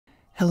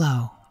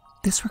Hello,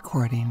 this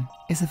recording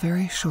is a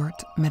very short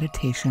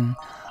meditation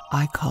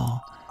I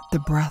call the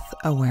Breath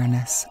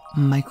Awareness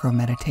Micro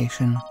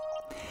Meditation.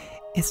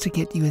 It's to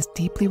get you as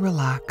deeply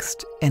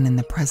relaxed and in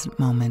the present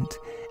moment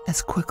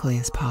as quickly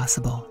as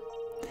possible.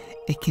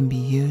 It can be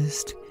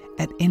used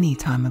at any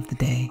time of the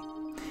day.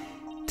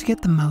 To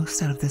get the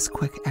most out of this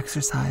quick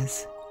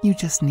exercise, you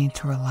just need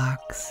to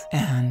relax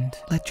and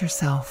let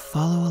yourself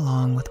follow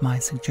along with my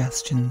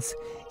suggestions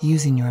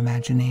using your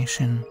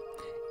imagination.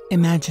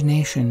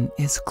 Imagination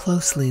is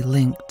closely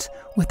linked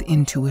with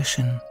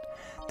intuition.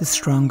 The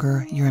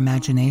stronger your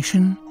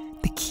imagination,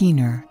 the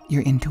keener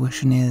your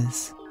intuition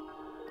is.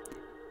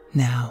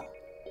 Now,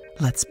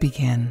 let's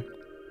begin.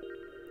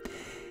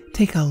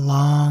 Take a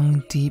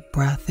long, deep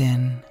breath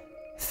in,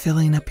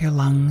 filling up your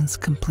lungs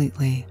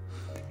completely,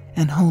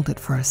 and hold it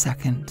for a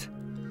second.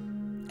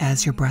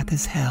 As your breath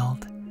is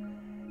held,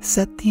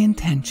 set the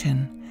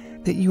intention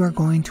that you are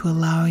going to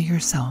allow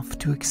yourself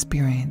to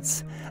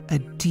experience a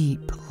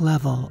deep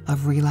level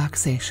of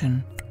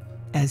relaxation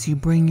as you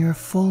bring your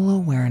full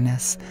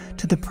awareness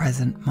to the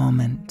present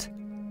moment.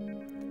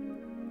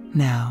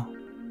 Now,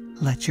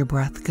 let your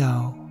breath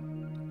go.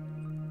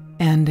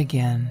 And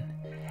again,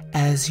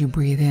 as you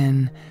breathe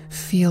in,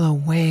 feel a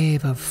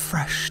wave of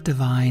fresh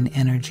divine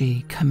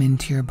energy come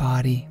into your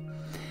body.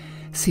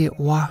 See it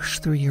wash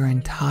through your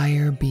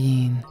entire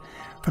being,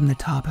 from the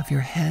top of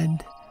your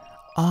head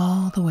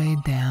all the way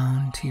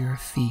down to your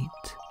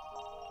feet.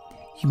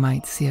 You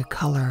might see a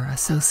color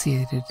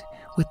associated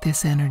with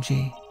this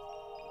energy,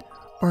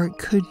 or it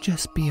could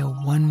just be a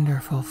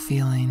wonderful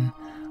feeling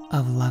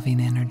of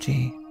loving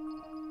energy.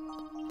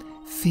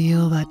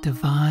 Feel that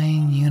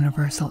divine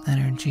universal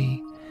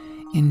energy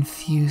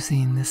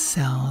infusing the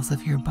cells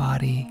of your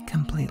body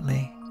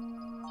completely.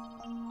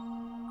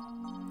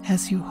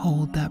 As you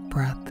hold that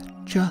breath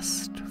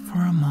just for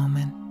a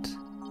moment.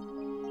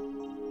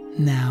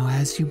 Now,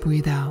 as you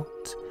breathe out,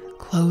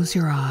 close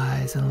your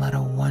eyes and let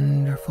a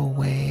wonderful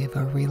wave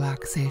of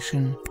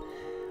relaxation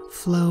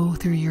flow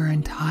through your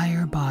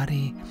entire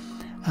body,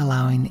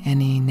 allowing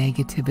any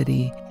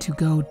negativity to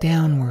go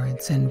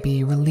downwards and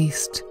be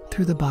released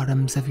through the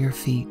bottoms of your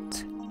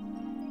feet.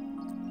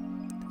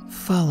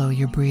 Follow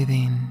your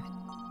breathing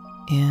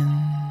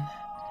in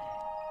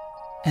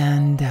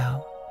and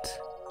out,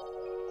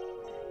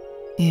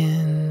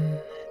 in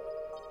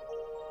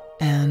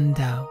and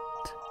out.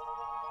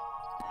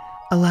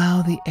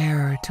 Allow the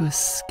air to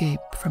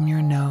escape from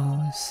your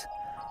nose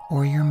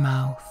or your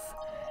mouth,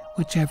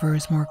 whichever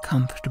is more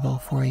comfortable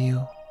for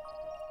you.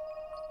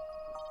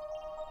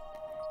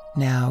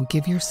 Now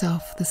give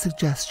yourself the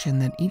suggestion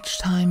that each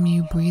time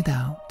you breathe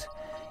out,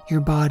 your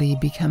body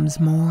becomes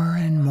more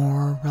and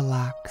more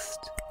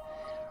relaxed.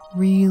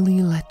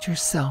 Really let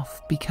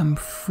yourself become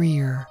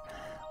freer,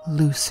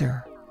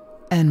 looser,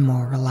 and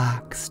more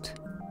relaxed.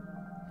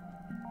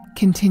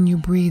 Continue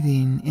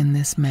breathing in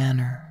this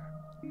manner.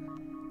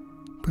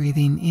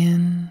 Breathing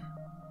in,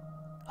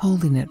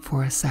 holding it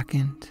for a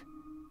second,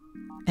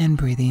 and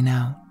breathing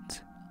out.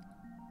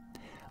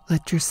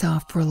 Let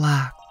yourself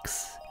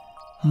relax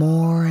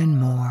more and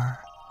more.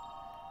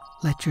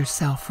 Let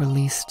yourself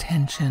release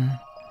tension,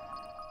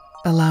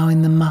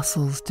 allowing the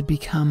muscles to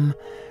become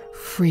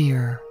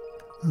freer,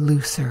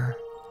 looser,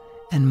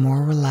 and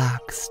more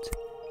relaxed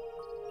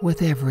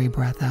with every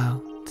breath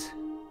out.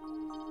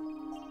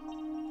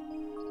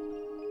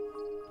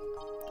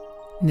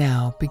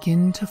 Now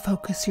begin to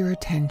focus your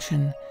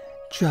attention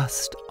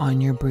just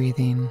on your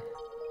breathing.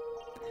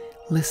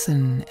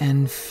 Listen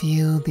and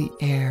feel the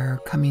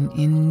air coming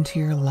into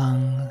your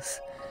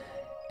lungs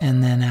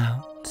and then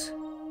out.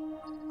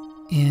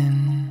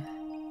 In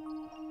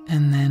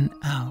and then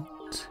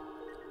out.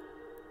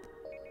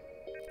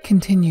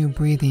 Continue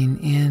breathing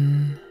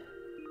in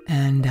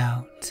and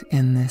out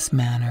in this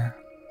manner,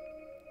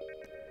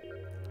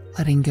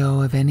 letting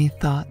go of any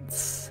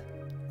thoughts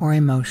or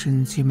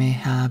emotions you may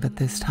have at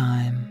this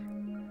time.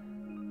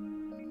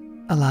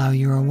 Allow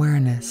your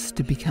awareness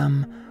to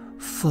become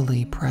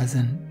fully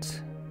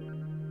present.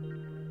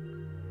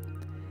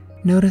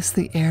 Notice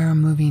the air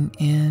moving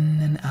in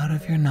and out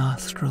of your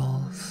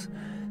nostrils,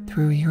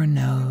 through your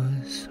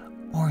nose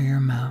or your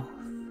mouth.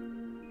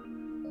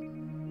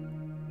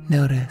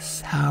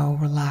 Notice how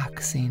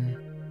relaxing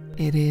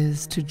it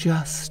is to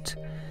just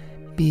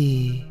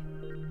be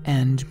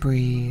and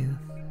breathe.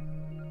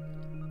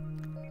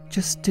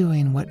 Just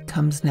doing what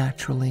comes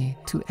naturally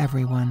to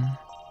everyone.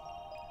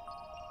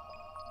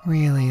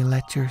 Really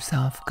let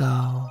yourself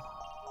go.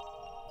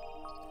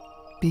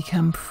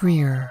 Become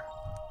freer,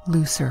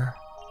 looser,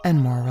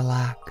 and more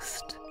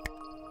relaxed.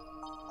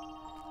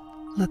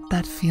 Let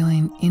that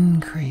feeling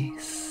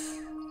increase.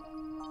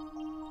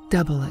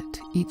 Double it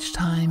each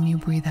time you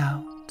breathe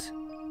out.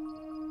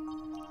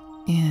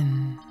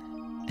 In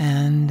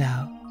and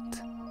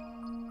out.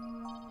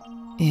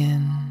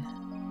 In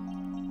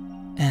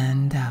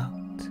and out.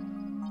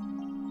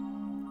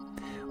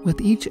 With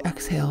each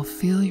exhale,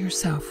 feel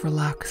yourself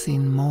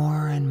relaxing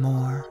more and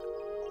more.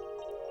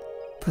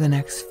 For the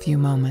next few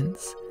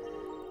moments,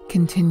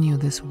 continue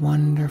this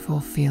wonderful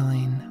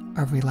feeling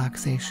of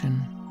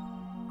relaxation.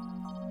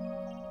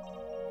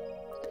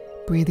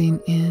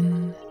 breathing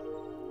in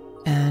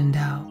and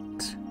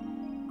out,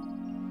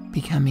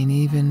 becoming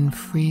even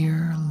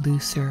freer,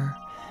 looser,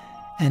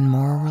 and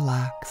more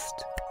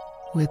relaxed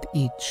with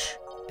each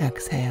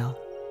exhale.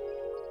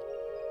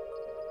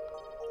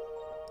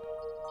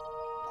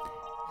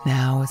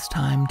 Now it's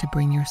time to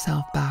bring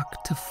yourself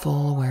back to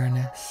full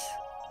awareness.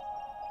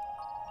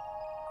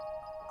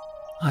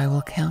 I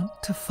will count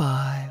to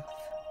 5,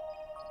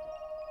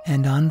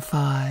 and on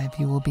 5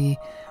 you will be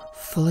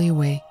fully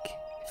awake,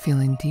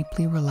 feeling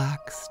deeply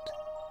relaxed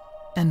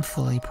and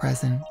fully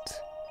present.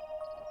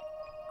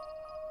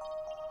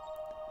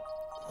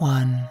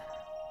 1,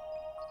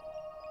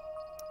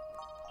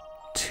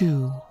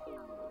 2,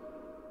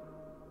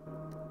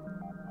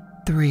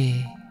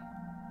 3,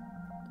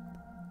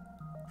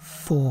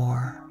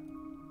 4,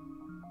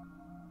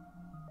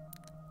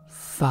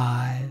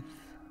 5.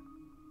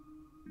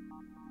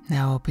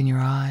 Now open your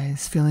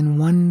eyes, feeling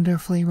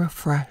wonderfully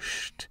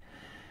refreshed,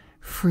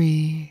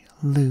 free,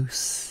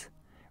 loose,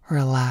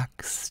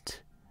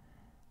 relaxed,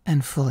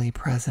 and fully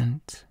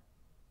present.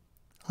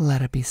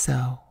 Let it be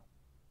so.